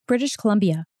British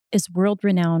Columbia is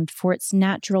world-renowned for its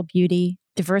natural beauty,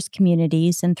 diverse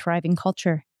communities, and thriving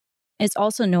culture. It's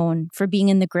also known for being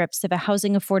in the grips of a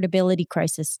housing affordability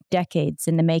crisis decades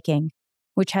in the making,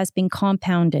 which has been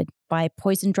compounded by a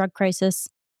poison drug crisis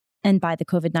and by the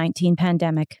COVID-19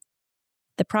 pandemic.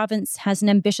 The province has an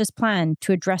ambitious plan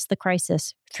to address the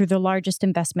crisis through the largest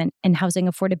investment in housing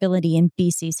affordability in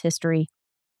BC's history.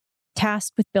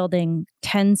 Tasked with building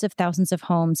tens of thousands of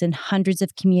homes in hundreds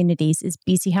of communities is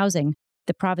BC Housing,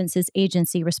 the province's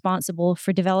agency responsible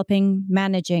for developing,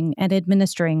 managing, and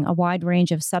administering a wide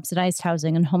range of subsidized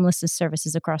housing and homelessness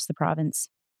services across the province.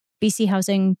 BC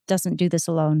Housing doesn't do this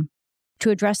alone. To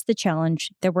address the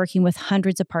challenge, they're working with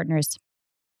hundreds of partners.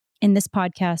 In this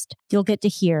podcast, you'll get to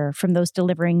hear from those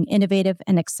delivering innovative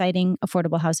and exciting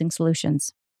affordable housing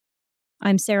solutions.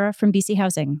 I'm Sarah from BC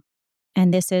Housing,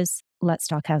 and this is Let's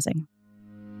Talk Housing.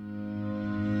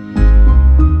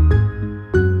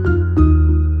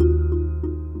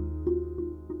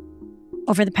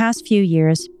 Over the past few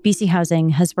years, BC Housing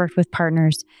has worked with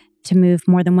partners to move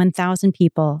more than 1,000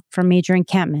 people from major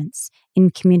encampments in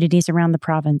communities around the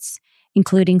province,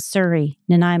 including Surrey,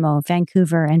 Nanaimo,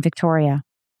 Vancouver, and Victoria.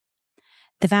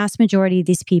 The vast majority of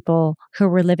these people who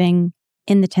were living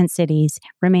in the tent cities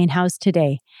remain housed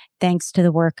today, thanks to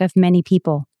the work of many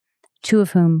people, two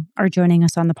of whom are joining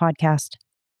us on the podcast.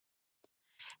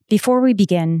 Before we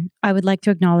begin, I would like to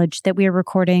acknowledge that we are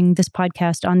recording this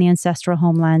podcast on the ancestral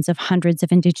homelands of hundreds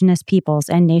of Indigenous peoples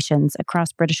and nations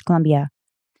across British Columbia,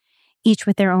 each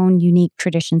with their own unique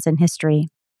traditions and history.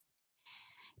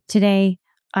 Today,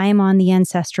 I am on the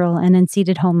ancestral and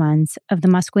unceded homelands of the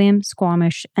Musqueam,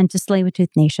 Squamish, and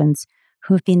Tsleil-Waututh nations,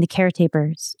 who have been the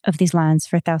caretakers of these lands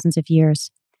for thousands of years.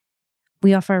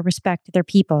 We offer our respect to their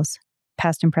peoples,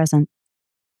 past and present.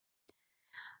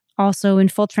 Also, in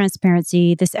full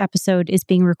transparency, this episode is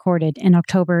being recorded in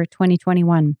October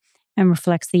 2021 and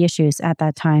reflects the issues at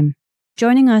that time.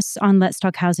 Joining us on Let's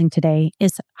Talk Housing today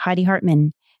is Heidi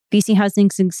Hartman, BC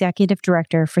Housing's Executive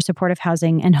Director for Supportive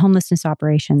Housing and Homelessness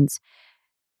Operations,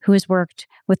 who has worked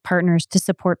with partners to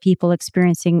support people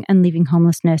experiencing and leaving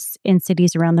homelessness in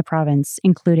cities around the province,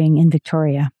 including in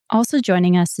Victoria. Also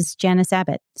joining us is Janice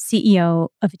Abbott, CEO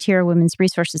of Atira Women's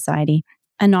Resource Society,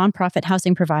 a nonprofit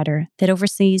housing provider that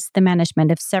oversees the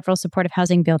management of several supportive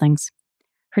housing buildings.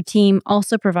 Her team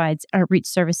also provides outreach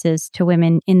services to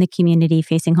women in the community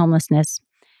facing homelessness.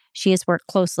 She has worked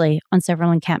closely on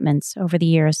several encampments over the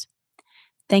years.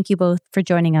 Thank you both for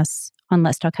joining us on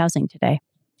Let's Talk Housing today.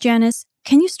 Janice,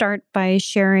 can you start by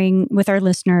sharing with our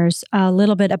listeners a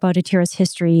little bit about Atira's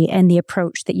history and the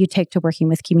approach that you take to working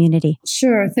with community?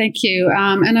 Sure, thank you.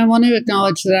 And I want to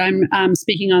acknowledge that I'm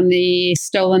speaking on the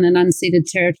stolen and unceded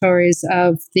territories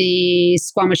of the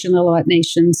Squamish and Lillooet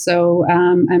Nation. So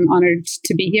I'm honored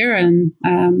to be here and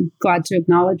glad to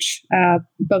acknowledge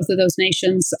both of those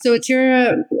nations. So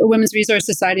Atira Women's Resource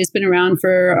Society has been around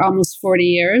for almost 40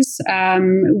 years.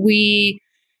 We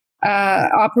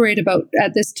operate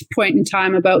at this point in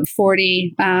time, about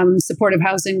 40 supportive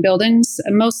housing buildings,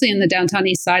 mostly in the downtown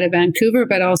east side of Vancouver,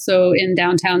 but also in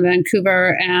downtown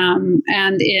Vancouver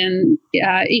and in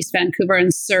East Vancouver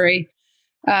and Surrey.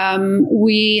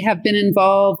 We have been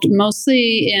involved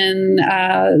mostly in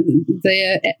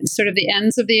the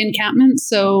ends of the encampment,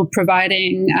 so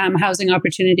providing housing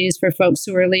opportunities for folks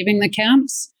who are leaving the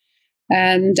camps.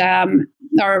 And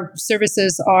our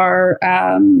services are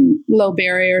low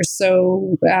barriers,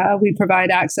 so we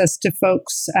provide access to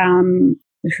folks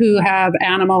who have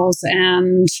animals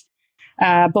and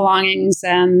belongings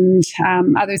and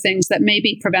other things that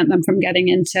maybe prevent them from getting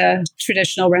into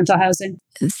traditional rental housing.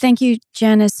 Thank you,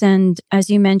 Janice. And as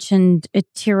you mentioned,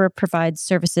 Atira provides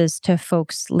services to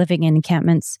folks living in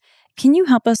encampments. Can you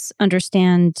help us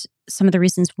understand some of the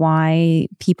reasons why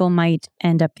people might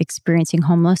end up experiencing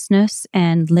homelessness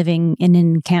and living in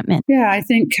an encampment? Yeah, I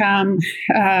think, and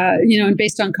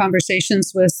based on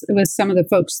conversations with some of the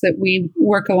folks that we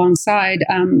work alongside,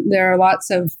 there are lots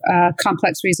of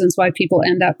complex reasons why people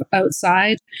end up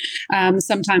outside.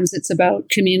 Sometimes it's about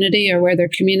community or where their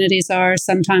communities are.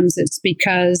 Sometimes it's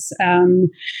because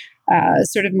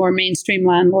sort of more mainstream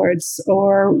landlords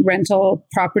or rental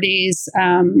properties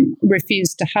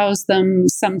refuse to house them.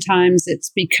 Sometimes it's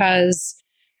because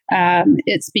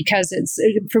it's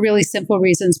for really simple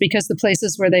reasons, because the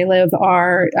places where they live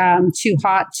are too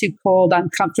hot, too cold,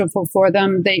 uncomfortable for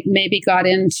them. They maybe got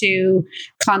into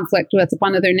conflict with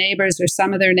one of their neighbors or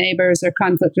some of their neighbors, or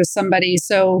conflict with somebody.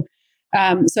 So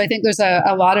I think there's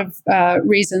a lot of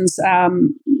reasons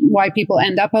why people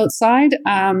end up outside,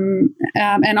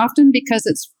 and often because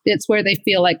it's where they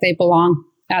feel like they belong.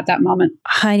 at that moment.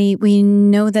 Heidi, we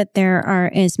know that there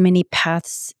are as many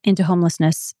paths into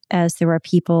homelessness as there are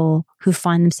people who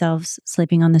find themselves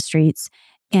sleeping on the streets,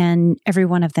 and every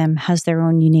one of them has their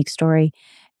own unique story.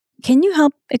 Can you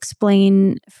help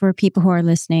explain for people who are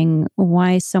listening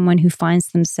why someone who finds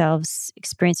themselves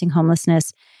experiencing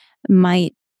homelessness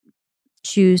might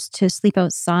choose to sleep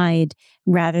outside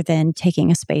rather than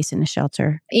taking a space in a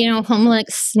shelter?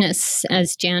 Homelessness,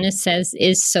 as Janice says,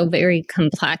 is so very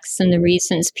complex, and the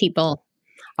reasons people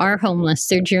are homeless,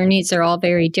 their journeys are all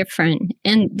very different,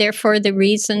 and therefore the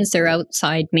reasons they're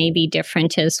outside may be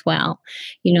different as well.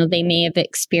 They may have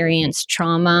experienced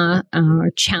trauma or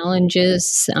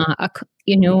challenges.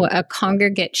 A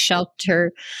congregate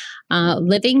shelter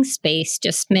living space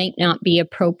just may not be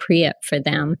appropriate for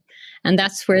them. And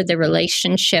that's where the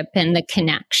relationship and the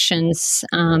connections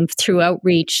through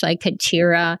outreach like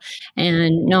Atira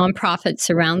and nonprofits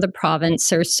around the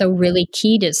province are so really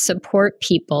key to support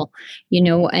people.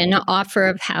 An offer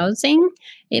of housing,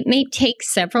 it may take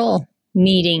several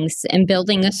meetings and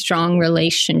building a strong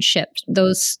relationship.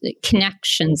 Those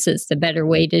connections is the better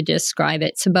way to describe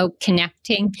it. It's about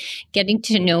connecting, getting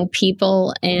to know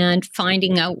people, and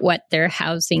finding out what their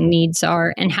housing needs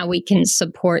are and how we can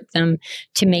support them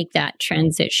to make that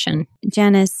transition.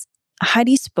 Janice,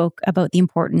 Heidi spoke about the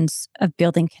importance of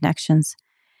building connections.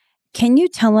 Can you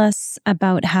tell us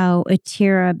about how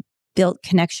Atira built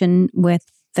connection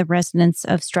with the residents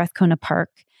of Strathcona Park,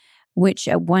 which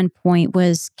at one point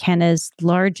was Canada's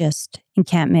largest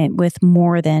encampment with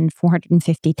more than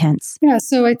 450 tents? Yeah,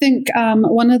 so I think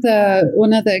one of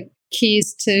the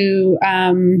keys to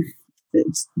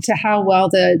how well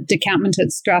the decampment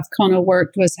at Strathcona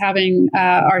worked was having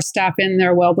our staff in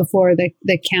there well before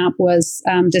the camp was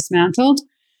dismantled.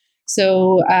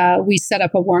 So we set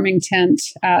up a warming tent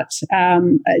at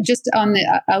just on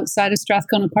the outside of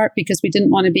Strathcona Park because we didn't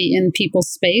want to be in people's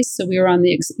space. So we were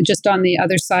just on the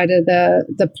other side of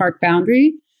the park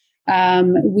boundary.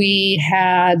 We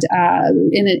had,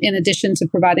 in addition to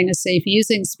providing a safe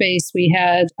using space, we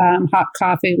had hot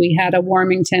coffee, we had a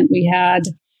warming tent, we had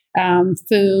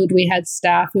food, we had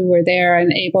staff who were there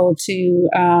and able to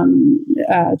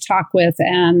talk with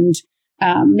and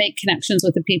make connections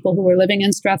with the people who were living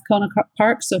in Strathcona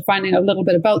Park. So finding a little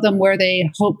bit about them, where they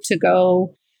hope to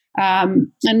go.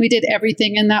 And we did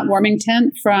everything in that warming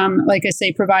tent from, like I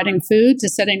say, providing food to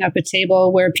setting up a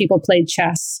table where people played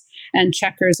chess and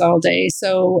checkers all day.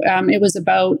 So it was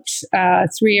about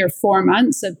 3 or 4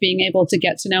 months of being able to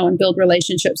get to know and build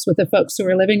relationships with the folks who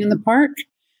were living in the park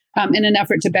in an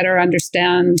effort to better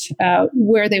understand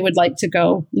where they would like to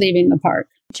go leaving the park.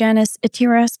 Janice,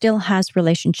 Atira still has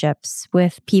relationships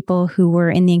with people who were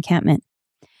in the encampment.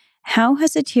 How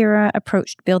has Atira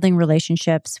approached building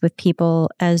relationships with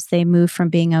people as they move from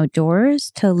being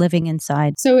outdoors to living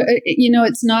inside? So,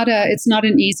 it's not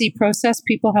an easy process.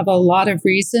 People have a lot of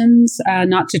reasons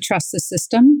not to trust the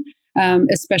system,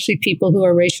 especially people who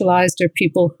are racialized or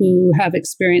people who have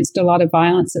experienced a lot of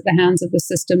violence at the hands of the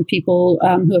system, people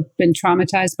who have been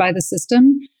traumatized by the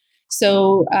system.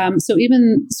 So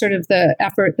even sort of the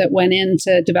effort that went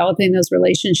into developing those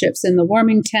relationships in the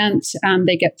warming tent,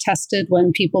 they get tested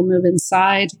when people move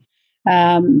inside.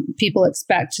 People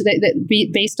expect that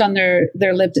based on their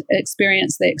lived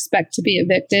experience, they expect to be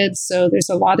evicted. So there's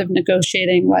a lot of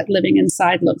negotiating what living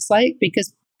inside looks like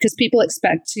because people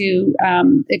expect to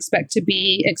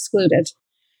be excluded.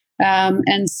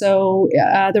 And so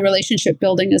the relationship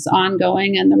building is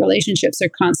ongoing, and the relationships are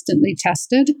constantly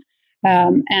tested.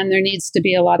 And there needs to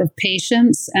be a lot of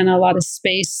patience and a lot of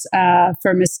space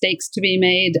for mistakes to be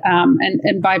made.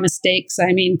 And by mistakes,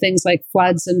 I mean things like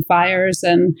floods and fires.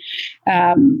 And,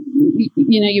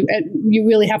 you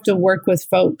really have to work with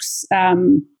folks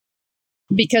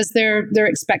because they're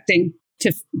expecting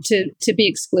to be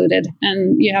excluded.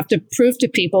 And you have to prove to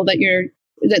people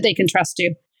that they can trust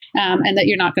you. And that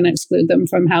you're not going to exclude them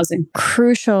from housing.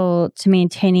 Crucial to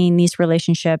maintaining these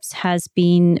relationships has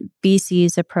been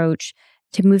BC's approach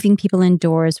to moving people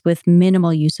indoors with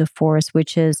minimal use of force,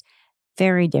 which is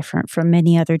very different from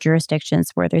many other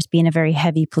jurisdictions where there's been a very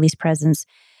heavy police presence.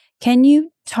 Can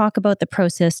you talk about the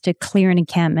process to clear an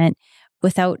encampment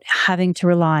without having to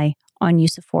rely on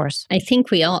use of force? I think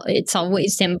it's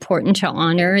always important to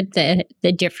honor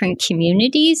the different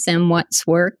communities and what's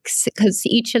works, because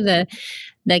each of the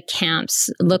camps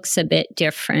looks a bit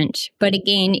different. But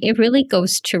again, it really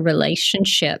goes to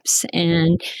relationships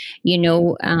and,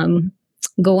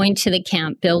 going to the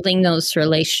camp, building those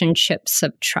relationships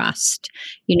of trust,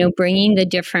 bringing the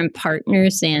different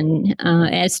partners in,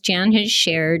 as Jan has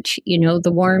shared,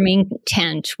 the warming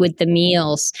tent with the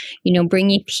meals,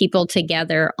 bringing people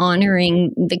together,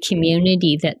 honoring the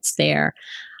community that's there.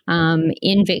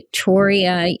 In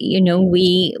Victoria,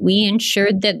 we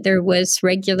ensured that there was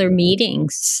regular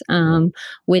meetings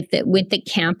with the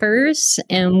campers,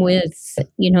 and with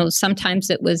sometimes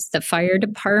it was the fire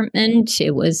department,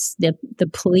 it was the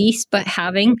police, but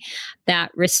having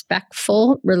that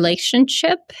respectful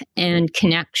relationship and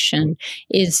connection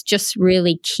is just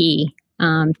really key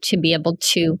to be able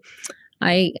to.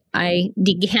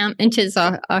 Encampment is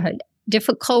a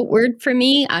difficult word for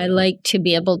me. I like to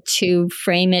be able to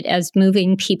frame it as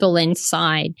moving people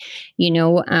inside,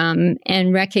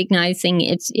 and recognizing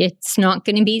it's not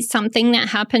going to be something that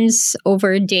happens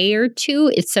over a day or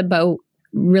two. It's about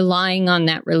relying on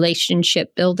that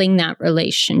relationship, building that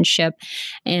relationship,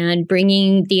 and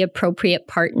bringing the appropriate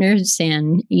partners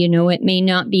in. It may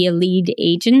not be a lead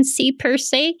agency per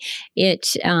se.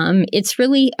 It's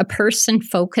really a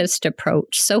person-focused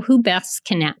approach. So who best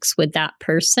connects with that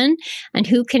person, and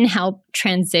who can help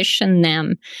transition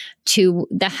them to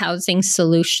the housing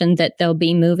solution that they'll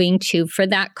be moving to, for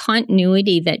that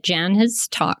continuity that Janice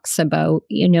talks about,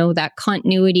 that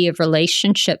continuity of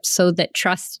relationships, so that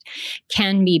trust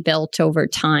can be built over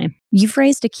time. You've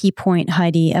raised a key point,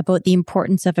 Heidi, about the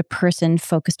importance of a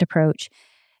person-focused approach.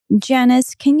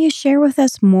 Janice, can you share with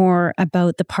us more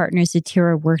about the partners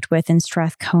Atira worked with in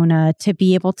Strathcona to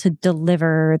be able to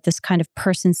deliver this kind of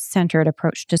person-centered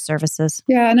approach to services?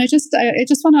 Yeah, and I just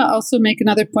want to also make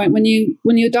another point. When you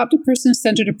adopt a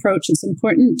person-centered approach, it's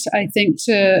important, I think,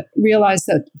 to realize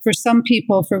that for some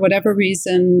people, for whatever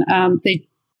reason,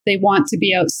 they want to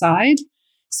be outside.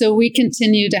 So we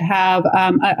continue to have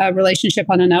a relationship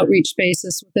on an outreach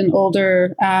basis with an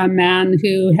older man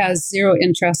who has zero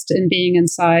interest in being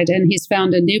inside, and he's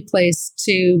found a new place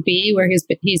to be where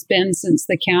he's been since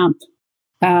the camp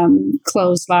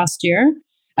closed last year.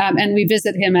 And we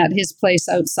visit him at his place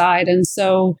outside. And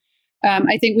so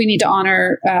I think we need to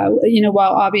honor,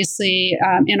 while obviously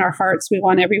in our hearts, we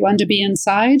want everyone to be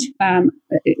inside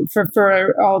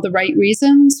for all the right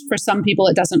reasons. For some people,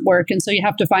 it doesn't work. And so you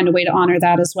have to find a way to honor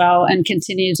that as well, and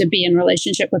continue to be in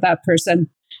relationship with that person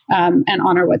and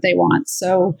honor what they want.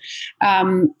 So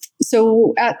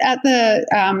at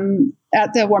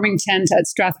the warming tent at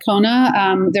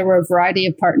Strathcona, there were a variety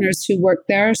of partners who worked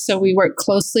there. So we worked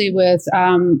closely with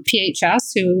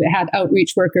PHS, who had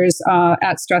outreach workers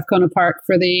at Strathcona Park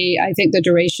for the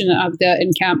duration of the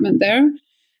encampment there,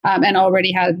 and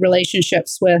already had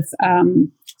relationships with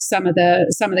some of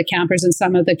the campers and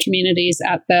some of the communities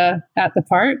at the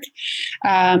park.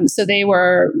 So they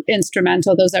were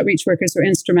instrumental. Those outreach workers were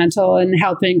instrumental in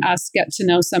helping us get to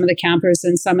know some of the campers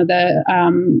and some of the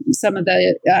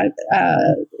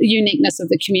uniqueness of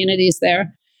the communities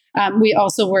there. We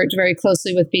also worked very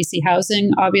closely with BC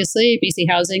Housing. Obviously, BC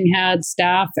Housing had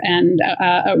staff and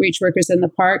outreach workers in the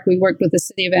park. We worked with the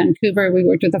City of Vancouver. We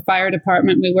worked with the fire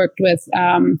department. We worked with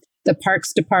the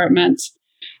Parks Department.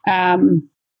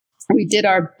 We did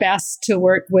our best to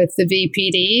work with the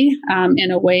VPD in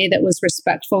a way that was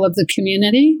respectful of the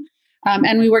community.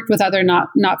 And we worked with other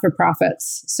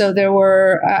not-for-profits. So there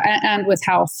were, and with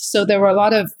health. So there were a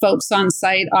lot of folks on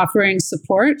site offering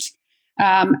support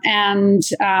and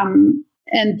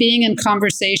being in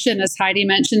conversation, as Heidi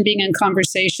mentioned, being in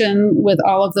conversation with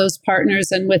all of those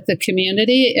partners and with the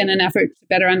community in an effort to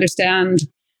better understand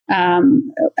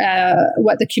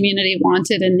what the community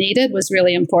wanted and needed was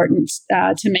really important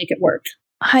to make it work.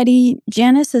 Heidi,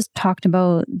 Janice has talked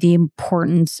about the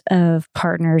importance of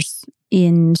partners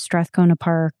in Strathcona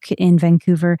Park in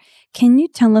Vancouver. Can you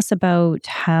tell us about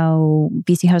how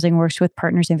BC Housing works with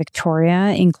partners in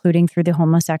Victoria, including through the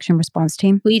Homeless Action Response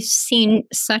Team? We've seen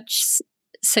such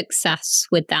success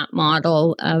with that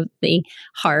model of the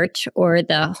HART, or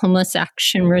the Homeless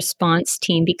Action Response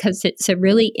Team, because it's a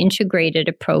really integrated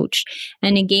approach.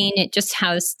 And again, it just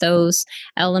has those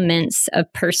elements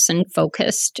of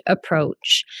person-focused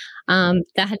approach.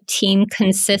 That team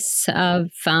consists of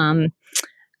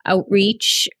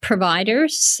outreach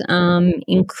providers,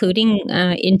 including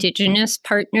Indigenous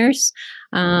partners,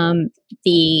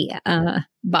 the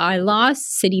bylaws,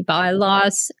 city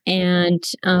bylaws, and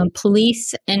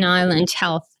police and island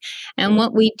health. And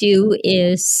what we do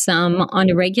is on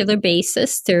a regular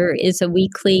basis, there is a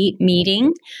weekly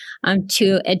meeting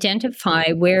to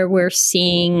identify where we're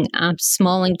seeing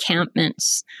small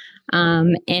encampments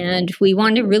And we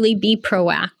want to really be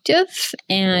proactive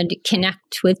and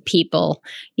connect with people.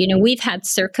 We've had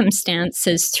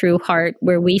circumstances through HEART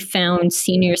where we found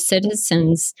senior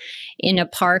citizens in a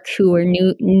park who were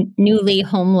newly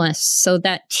homeless. So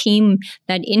that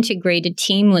integrated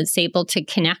team was able to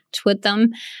connect with them,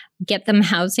 get them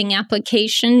housing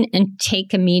application, and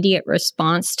take immediate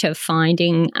response to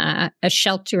finding a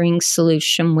sheltering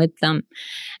solution with them.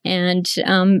 And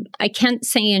I can't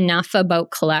say enough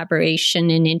about collaboration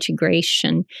and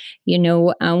integration.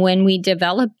 When we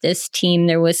developed this team,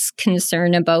 there was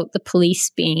concern about the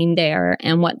police being there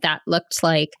and what that looked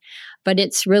like. But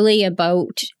it's really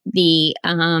about the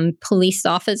police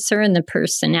officer and the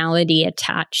personality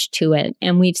attached to it.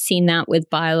 And we've seen that with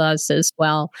bylaws as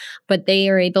well. But they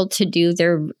are able to do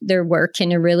their work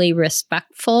in a really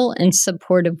respectful and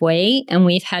supportive way. And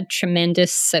we've had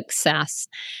tremendous success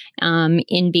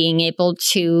in being able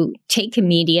to take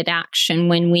immediate action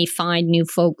when we find new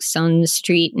folks on the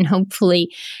street and hopefully,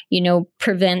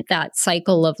 prevent that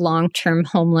cycle of long-term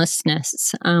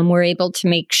homelessness. We're able to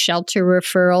make shelter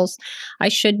referrals. I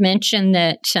should mention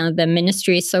that the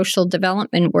Ministry of Social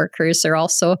Development workers are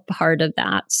also a part of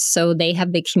that. So they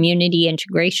have the community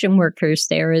integration workers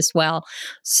there as well.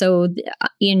 So,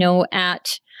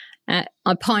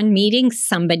 upon meeting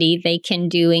somebody, they can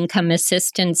do income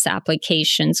assistance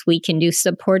applications. We can do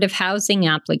supportive housing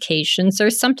applications, or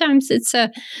sometimes it's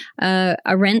a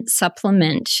rent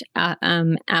supplement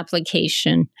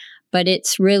application. But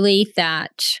it's really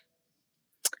that,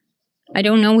 I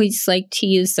don't always like to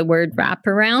use the word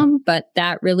wraparound, but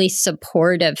that really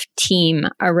supportive team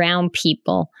around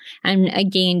people. And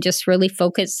again, just really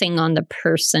focusing on the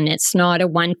person. It's not a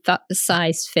one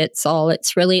size fits all.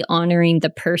 It's really honoring the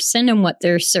person and what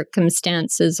their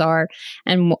circumstances are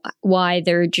and why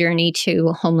their journey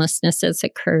to homelessness has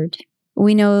occurred.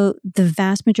 We know the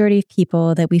vast majority of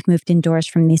people that we've moved indoors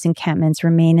from these encampments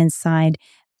remain inside,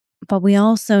 but we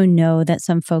also know that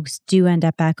some folks do end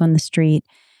up back on the street.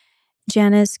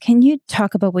 Janice, can you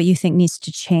talk about what you think needs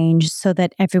to change so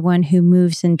that everyone who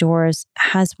moves indoors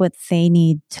has what they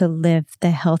need to live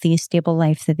the healthy, stable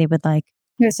life that they would like?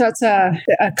 Yeah, so it's a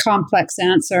complex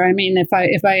answer. I mean, if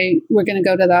I were going to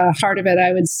go to the heart of it,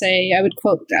 I would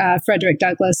quote Frederick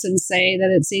Douglass and say that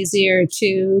it's easier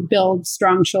to build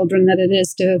strong children than it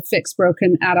is to fix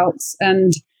broken adults.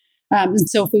 And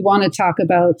so if we want to talk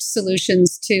about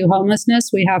solutions to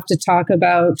homelessness, we have to talk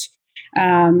about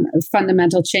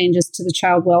fundamental changes to the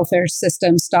child welfare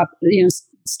system,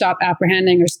 stop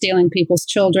apprehending or stealing people's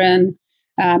children,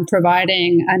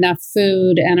 providing enough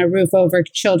food and a roof over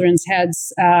children's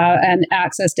heads, and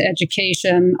access to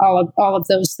education, all of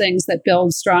those things that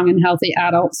build strong and healthy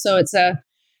adults. So it's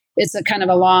a kind of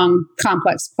a long,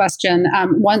 complex question.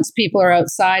 Once people are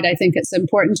outside, I think it's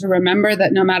important to remember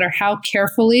that no matter how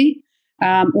carefully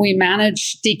we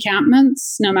manage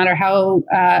decampments, no matter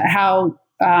how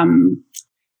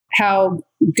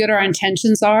good our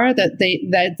intentions are, that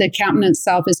the encampment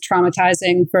itself is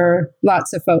traumatizing for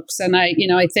lots of folks. And I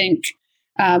think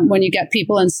when you get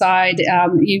people inside,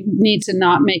 you need to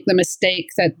not make the mistake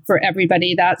that for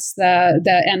everybody that's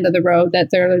the end of the road, that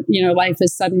their life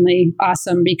is suddenly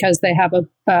awesome because they have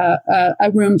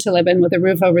a room to live in with a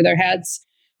roof over their heads.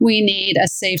 We need a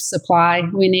safe supply.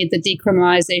 We need the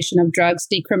decriminalization of drugs,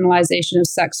 decriminalization of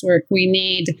sex work. We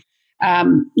need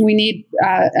an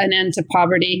end to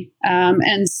poverty.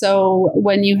 And so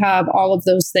when you have all of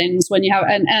those things,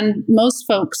 and most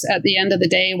folks at the end of the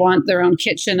day want their own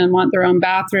kitchen and want their own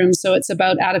bathroom. So it's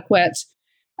about adequate,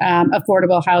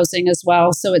 affordable housing as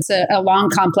well. So it's a long,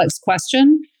 complex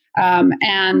question.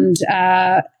 And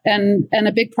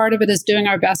a big part of it is doing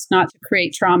our best not to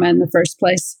create trauma in the first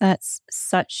place. That's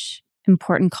such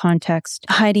important context.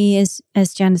 Heidi,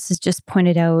 as Janice has just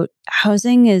pointed out,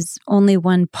 housing is only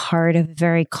one part of a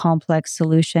very complex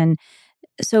solution.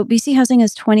 So BC Housing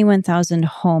has 21,000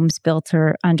 homes built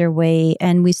or underway,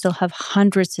 and we still have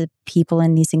hundreds of people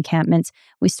in these encampments.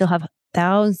 We still have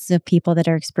thousands of people that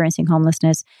are experiencing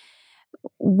homelessness.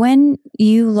 When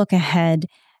you look ahead,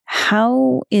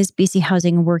 how is BC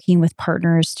Housing working with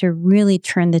partners to really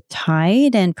turn the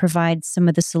tide and provide some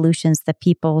of the solutions that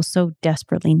people so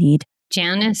desperately need?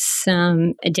 Janice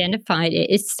identified it.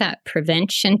 It's that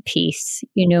prevention piece.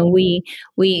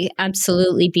 We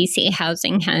absolutely, BC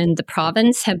Housing and the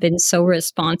province have been so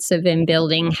responsive in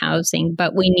building housing,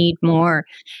 but we need more.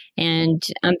 And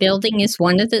building is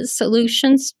one of the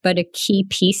solutions, but a key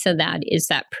piece of that is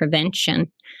that prevention.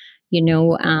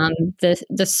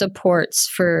 The supports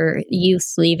for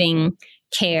youth leaving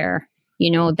care,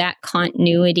 that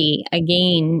continuity.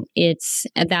 Again, it's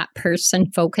that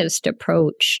person-focused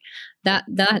approach.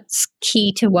 That's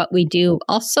key to what we do.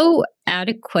 Also,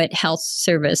 adequate health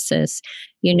services,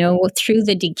 through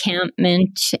the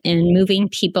decampment and moving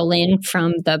people in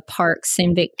from the parks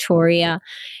in Victoria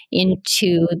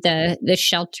into the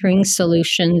sheltering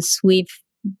solutions. We've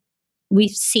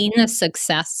seen the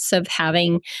success of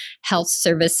having health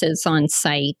services on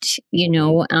site.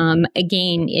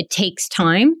 Again, it takes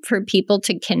time for people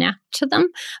to connect to them,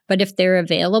 but if they're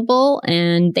available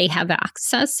and they have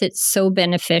access, it's so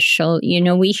beneficial.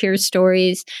 We hear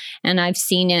stories, and I've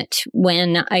seen it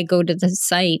when I go to the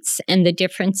sites, and the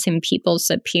difference in people's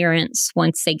appearance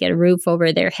once they get a roof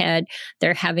over their head,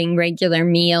 they're having regular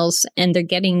meals, and they're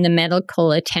getting the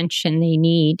medical attention they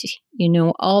need.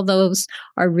 All those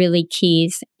are really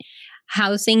keys.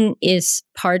 Housing is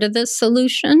part of the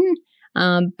solution,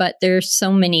 but there's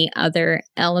so many other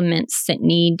elements that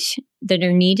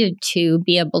are needed to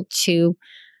be able to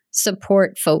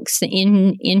support folks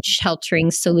in sheltering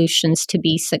solutions to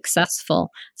be successful,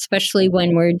 especially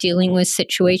when we're dealing with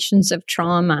situations of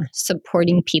trauma,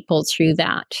 supporting people through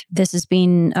that. This has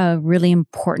been a really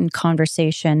important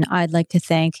conversation. I'd like to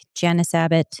thank Janice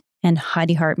Abbott and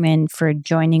Heidi Hartman for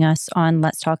joining us on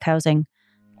Let's Talk Housing.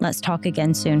 Let's talk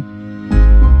again soon.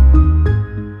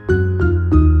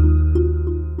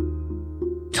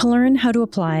 To learn how to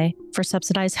apply for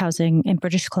subsidized housing in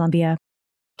British Columbia,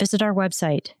 visit our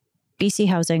website,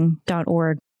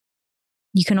 bchousing.org.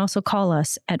 You can also call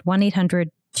us at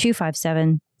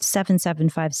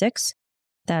 1-800-257-7756.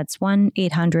 That's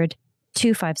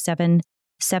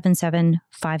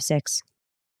 1-800-257-7756.